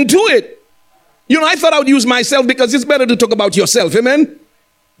just don't do it. You know, I thought I would use myself because it's better to talk about yourself, amen?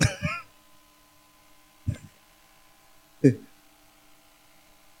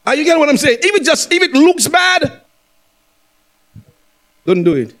 Are you getting what I'm saying? If it looks bad, don't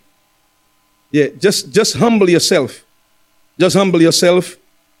do it. Yeah, just humble yourself. Just humble yourself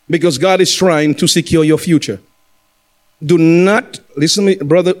because God is trying to secure your future. Do not, listen to me,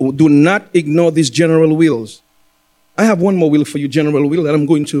 brother, do not ignore these general wills. I have one more will for you, general will, that I'm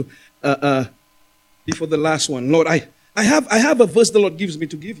going to, before the last one. Lord, I have a verse the Lord gives me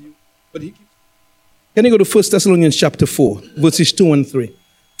to give you, but can you go to 1 Thessalonians chapter 4, verses 2 and 3?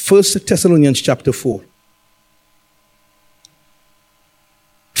 1 Thessalonians chapter 4.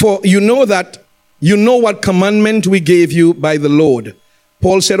 For you know what commandment we gave you by the Lord.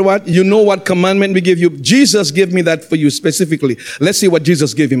 Paul said what? You know what commandment we gave you. Jesus gave me that for you specifically. Let's see what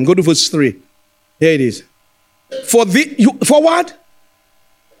Jesus gave him. Go to verse 3. Here it is. For what?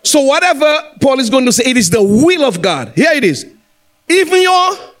 So whatever Paul is going to say, it is the will of God. Here it is. Even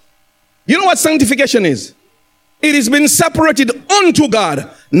you know what sanctification is? It has been separated unto God.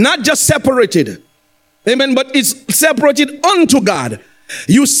 Not just separated. Amen. But it's separated unto God.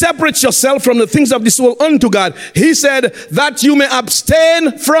 You separate yourself from the things of this world unto God. He said that you may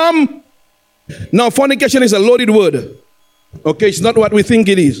abstain from. Now, fornication is a loaded word. Okay, it's not what we think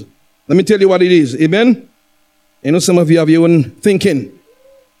it is. Let me tell you what it is. Amen. You know, some of you have your own thinking.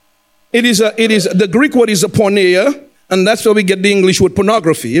 It is the Greek word is a porneia, and that's where we get the English word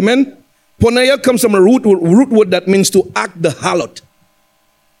pornography. Amen. Porneia comes from a root word that means to act the harlot.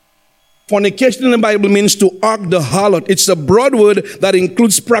 Fornication in the Bible means to act the harlot. It's a broad word that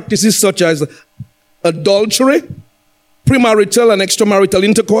includes practices such as adultery, premarital and extramarital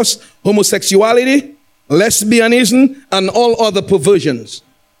intercourse, homosexuality, lesbianism, and all other perversions.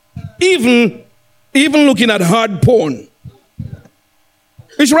 Even looking at hard porn.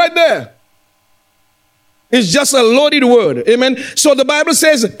 It's right there. It's just a loaded word. Amen. So the Bible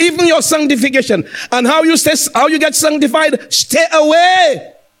says, even your sanctification and how you get sanctified, stay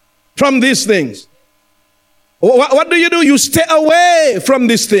away from these things. What do? You stay away from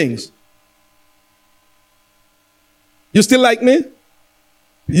these things. You still like me?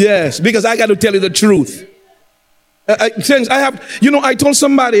 Yes, because I got to tell you the truth. Since I told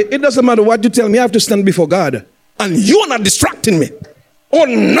somebody, it doesn't matter what you tell me, I have to stand before God. And you're not distracting me. Oh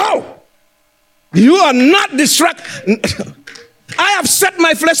no! You are not distracting. I have set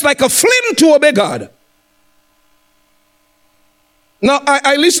my flesh like a flame to obey God. Now,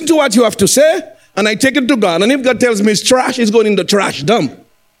 I listen to what you have to say, and I take it to God. And if God tells me it's trash, it's going in the trash dump.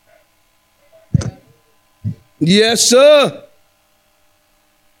 Yes, sir.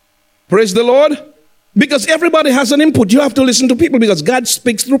 Praise the Lord. Because everybody has an input. You have to listen to people because God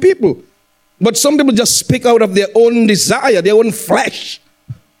speaks through people. But some people just speak out of their own desire, their own flesh.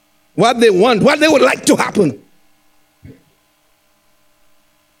 What they want, what they would like to happen.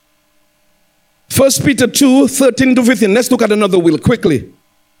 1 Peter 2, 13 to 15. Let's look at another will quickly.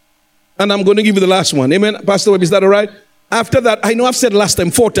 And I'm going to give you the last one. Amen. Pastor Webb, is that all right? After that, I know I've said last time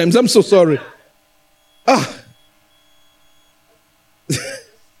 4 times. I'm so sorry.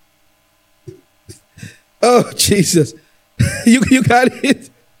 Oh, Jesus. You got it.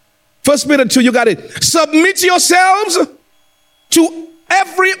 1 Peter 2, you got it. Submit yourselves to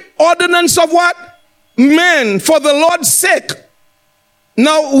every ordinance of what? Men, for the Lord's sake.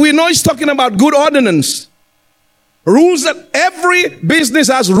 Now, we know he's talking about good ordinance. Rules, that every business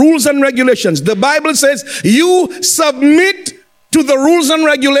has rules and regulations. The Bible says you submit to the rules and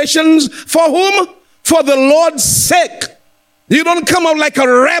regulations for whom? For the Lord's sake. You don't come out like a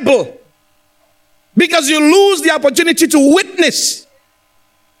rebel because you lose the opportunity to witness.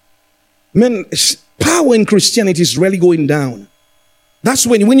 Man, power in Christianity is really going down. That's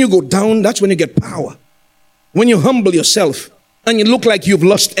when you go down, that's when you get power. When you humble yourself and you look like you've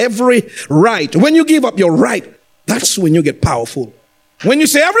lost every right. When you give up your right, that's when you get powerful. When you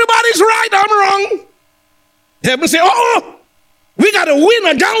say, everybody's right, I'm wrong. Heaven say, oh, we got a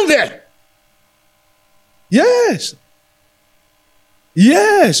winner down there. Yes.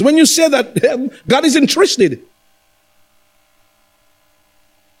 Yes. When you say that, God is interested.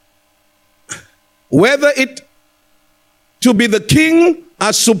 Whether it to be the king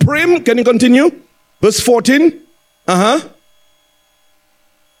as supreme. Can you continue? Verse 14.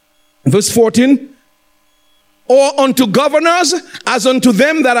 Verse 14. Or unto governors, as unto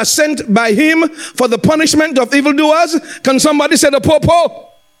them that are sent by him for the punishment of evildoers. Can somebody say the popo?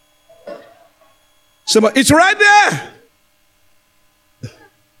 Somebody, it's right there.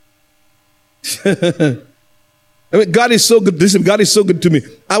 I mean, God is so good. Listen, God is so good to me.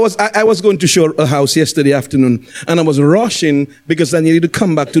 I was going to show a house yesterday afternoon, and I was rushing because I needed to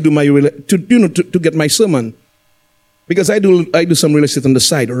come back to do my to get my sermon. Because I do some real estate on the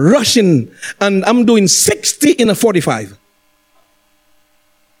side, rushing, and I'm doing 60 in a 45.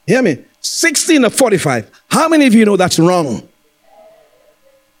 Hear me? 60 in a 45. How many of you know that's wrong?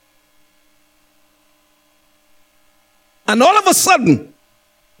 And all of a sudden,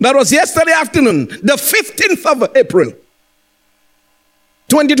 that was yesterday afternoon, the 15th of April,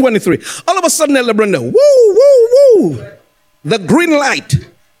 2023. All of a sudden, Elder Brenda, woo, woo, woo. The green light,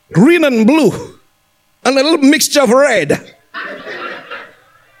 green and blue. And a little mixture of red.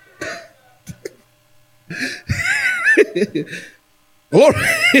 Lord,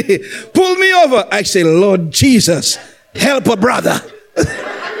 pull me over. I say, Lord Jesus, help a brother.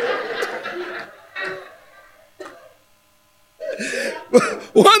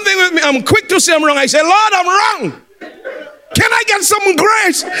 One thing with me, I'm quick to say I'm wrong. I say, Lord, I'm wrong. Can I get some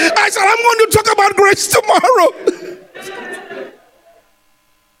grace? I said, I'm going to talk about grace tomorrow.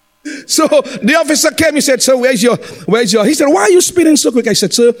 So the officer came, he said, sir, where's your, he said, why are you speeding so quick? I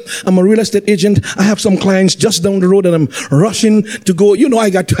said, sir, I'm a real estate agent. I have some clients just down the road and I'm rushing to go. You know,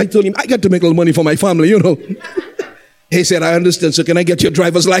 I told him, I got to make a little money for my family, you know. He said, I understand. So can I get your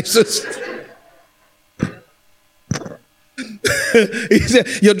driver's license? He said,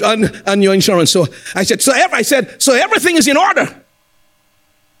 and your insurance. So I said, so everything is in order.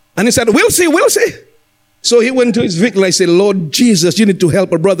 And he said, we'll see. So he went to his vehicle. I said, Lord Jesus, you need to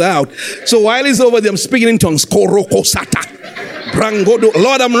help a brother out. So while he's over there, I'm speaking in tongues. Lord, I'm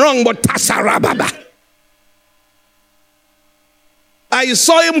wrong, but tasarababa. I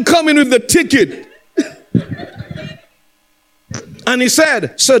saw him coming with the ticket. And he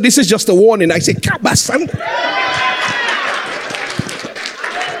said, sir, this is just a warning. I said, Kabasan.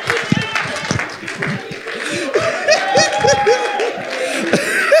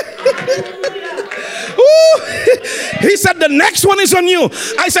 He said, the next one is on you.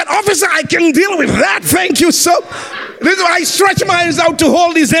 I said, officer, I can deal with that. Thank you, sir. This is why I stretched my hands out to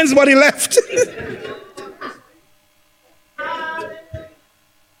hold his hands, but he left.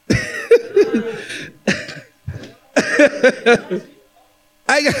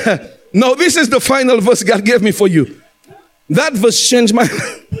 No, this is the final verse God gave me for you. That verse changed my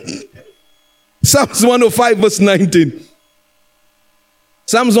Psalms 105 verse 19.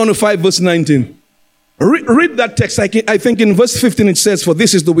 Psalms 105 verse 19. Read that text. I think in verse 15 it says, for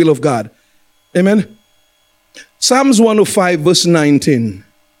this is the will of God. Amen. Psalms 105 verse 19.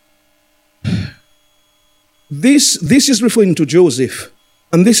 This is referring to Joseph.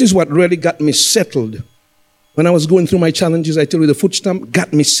 And this is what really got me settled. When I was going through my challenges, I tell you the foot stamp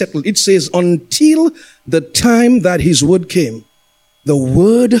got me settled. It says, until the time that his word came, the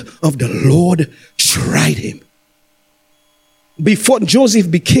word of the Lord tried him. Before Joseph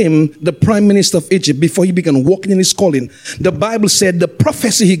became the prime minister of Egypt, before he began walking in his calling, the Bible said the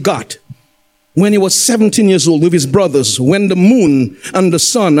prophecy he got when he was 17 years old with his brothers, when the moon and the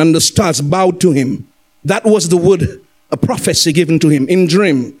sun and the stars bowed to him, that was the word, a prophecy given to him in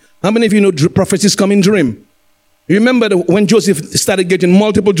dream. How many of you know prophecies come in dream? You remember when Joseph started getting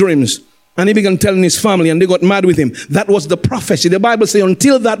multiple dreams and he began telling his family and they got mad with him? That was the prophecy. The Bible says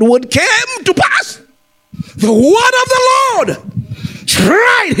until that word came to pass, the word of the Lord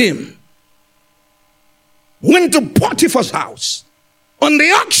tried him. Went to Potiphar's house on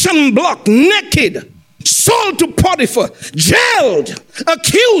the auction block naked, sold to Potiphar, jailed,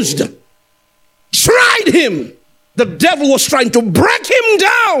 accused, tried him. The devil was trying to break him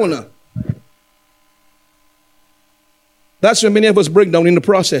down. That's when many of us break down in the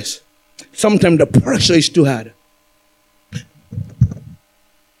process. Sometimes the pressure is too hard.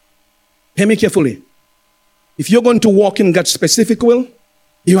 Hear me carefully. If you're going to walk in God's specific will,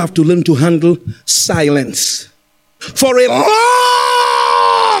 you have to learn to handle silence for a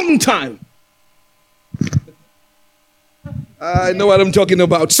long time. I know what I'm talking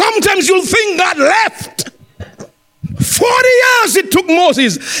about. Sometimes you'll think God left. 40 years it took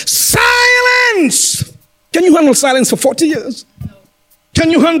Moses. Silence. Can you handle silence for 40 years?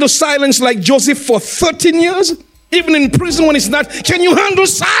 Can you handle silence like Joseph for 13 years? Even in prison when it's not. Can you handle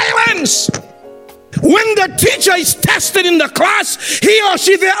silence? When the teacher is tested in the class, he or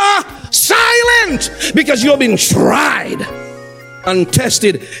she, they are silent because you're being tried and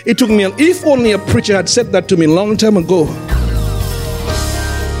tested. It took me, if only a preacher had said that to me a long time ago.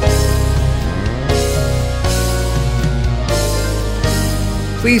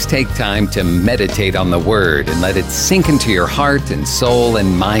 Please take time to meditate on the Word and let it sink into your heart and soul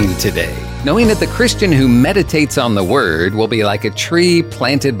and mind today, knowing that the Christian who meditates on the Word will be like a tree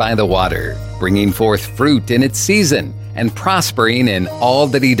planted by the water, bringing forth fruit in its season and prospering in all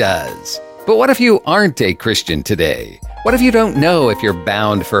that he does. But what if you aren't a Christian today? What if you don't know if you're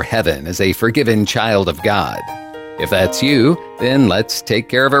bound for heaven as a forgiven child of God? If that's you, then let's take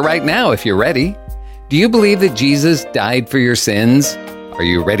care of it right now if you're ready. Do you believe that Jesus died for your sins? Are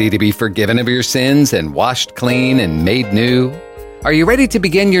you ready to be forgiven of your sins and washed clean and made new? Are you ready to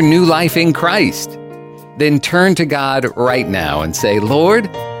begin your new life in Christ? Then turn to God right now and say, Lord,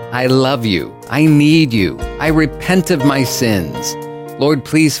 I love you. I need you. I repent of my sins. Lord,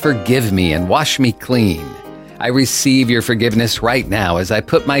 please forgive me and wash me clean. I receive your forgiveness right now as I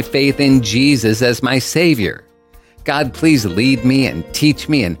put my faith in Jesus as my Savior. God, please lead me and teach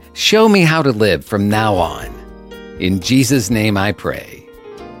me and show me how to live from now on. In Jesus' name I pray.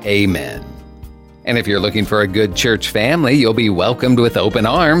 Amen. And if you're looking for a good church family, you'll be welcomed with open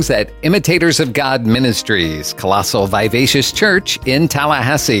arms at Imitators of God Ministries, Colossal Vivacious Church in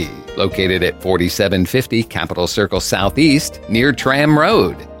Tallahassee, located at 4750 Capitol Circle Southeast near Tram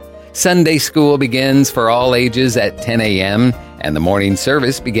Road. Sunday school begins for all ages at 10 a.m., and the morning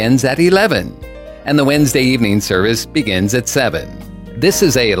service begins at 11, and the Wednesday evening service begins at 7. This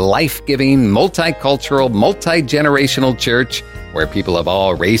is a life-giving, multicultural, multi-generational church where people of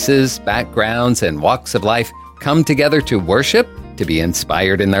all races, backgrounds, and walks of life come together to worship, to be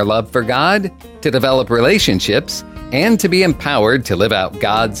inspired in their love for God, to develop relationships, and to be empowered to live out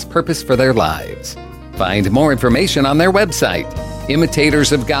God's purpose for their lives. Find more information on their website,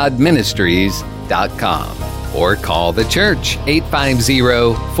 ImitatorsOfGodMinistries.com, or call the church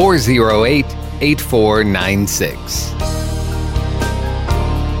 850-408-8496.